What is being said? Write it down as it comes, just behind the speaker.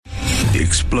The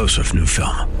explosive new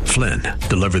film, Flynn,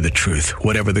 Deliver the Truth,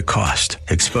 Whatever the Cost,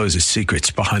 exposes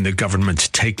secrets behind the government's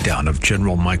takedown of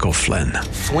General Michael Flynn.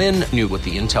 Flynn knew what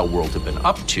the intel world had been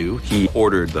up to. He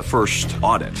ordered the first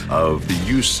audit of the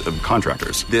use of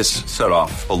contractors. This set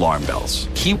off alarm bells.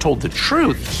 He told the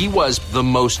truth. He was the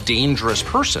most dangerous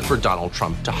person for Donald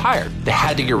Trump to hire. They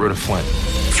had to get rid of Flynn.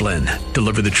 Flynn,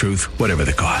 Deliver the Truth, Whatever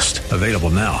the Cost. Available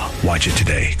now. Watch it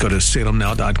today. Go to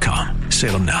salemnow.com.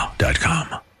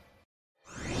 salemnow.com.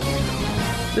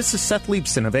 This is Seth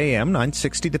Leibsohn of AM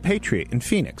 960 The Patriot in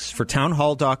Phoenix for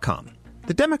townhall.com.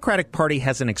 The Democratic Party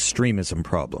has an extremism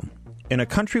problem. In a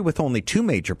country with only two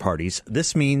major parties,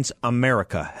 this means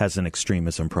America has an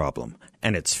extremism problem,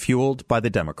 and it's fueled by the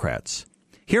Democrats.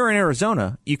 Here in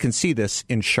Arizona, you can see this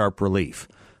in sharp relief.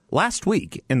 Last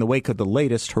week, in the wake of the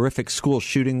latest horrific school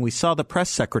shooting, we saw the press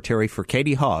secretary for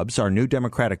Katie Hobbs, our new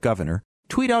Democratic governor,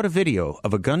 tweet out a video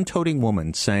of a gun-toting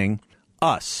woman saying,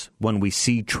 "Us when we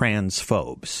see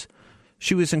transphobes."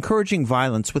 She was encouraging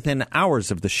violence within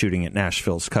hours of the shooting at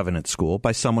Nashville's Covenant School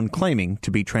by someone claiming to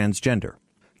be transgender.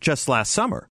 Just last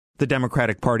summer, the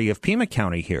Democratic Party of Pima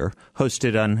County here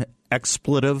hosted an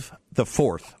expletive, the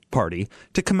fourth party,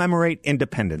 to commemorate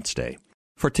Independence Day.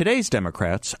 For today's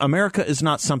Democrats, America is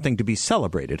not something to be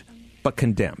celebrated, but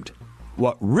condemned.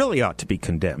 What really ought to be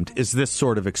condemned is this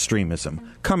sort of extremism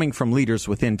coming from leaders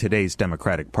within today's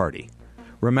Democratic Party.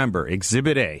 Remember,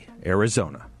 Exhibit A,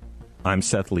 Arizona. I'm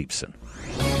Seth Leibsohn.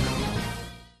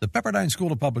 The Pepperdine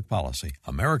School of Public Policy,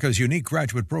 America's unique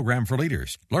graduate program for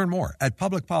leaders. Learn more at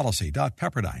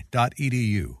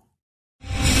publicpolicy.pepperdine.edu.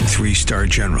 Three-star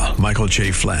General Michael J.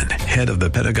 Flynn, head of the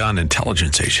Pentagon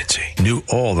Intelligence Agency, knew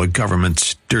all the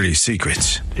government's dirty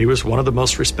secrets. He was one of the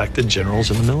most respected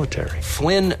generals in the military.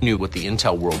 Flynn knew what the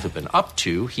intel world had been up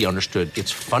to. He understood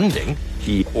its funding.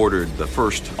 He ordered the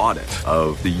first audit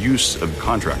of the use of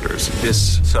contractors.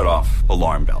 This set off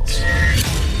alarm bells.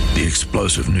 The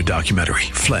explosive new documentary,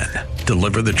 Flynn,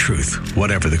 Deliver the Truth,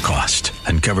 Whatever the Cost,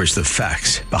 uncovers the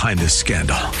facts behind this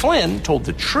scandal. Flynn told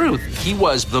the truth. He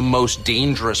was the most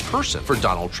dangerous person for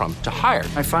Donald Trump to hire.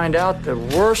 I find out the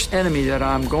worst enemy that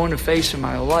I'm going to face in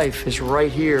my life is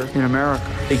right here in America.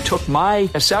 They took my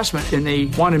assessment and they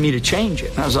wanted me to change it.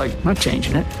 And I was like, I'm not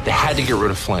changing it. They had to get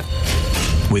rid of Flynn.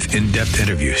 With in-depth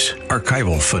interviews,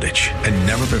 archival footage, and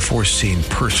never-before-seen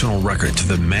personal records of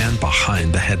the man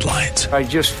behind the headlines. I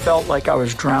just felt like I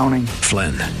was drowning.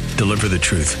 Flynn, Deliver the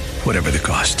Truth, Whatever the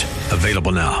Cost.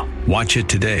 Available now. Watch it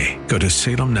today. Go to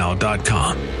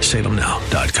salemnow.com.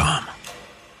 salemnow.com.